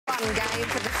fun game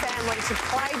for the family to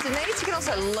play. Denise, you can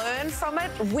also learn from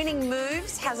it. Winning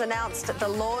Moves has announced the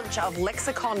launch of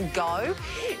Lexicon-Go.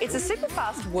 It's a super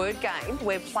fast word game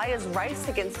where players race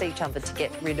against each other to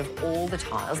get rid of all the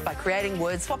tiles by creating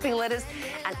words, swapping letters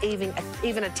and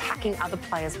even attacking other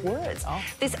players' words. Oh.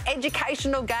 This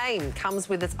educational game comes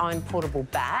with its own portable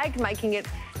bag, making it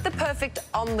the perfect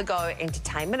on-the-go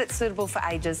entertainment. It's suitable for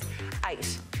ages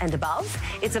 8 and above.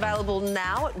 It's available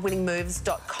now at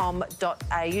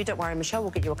winningmoves.com.au. Don't worry, Michelle,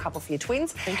 we'll get you a couple for your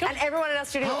twins. Thank you. And everyone in our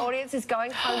studio audience is going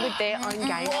home with their own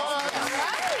game.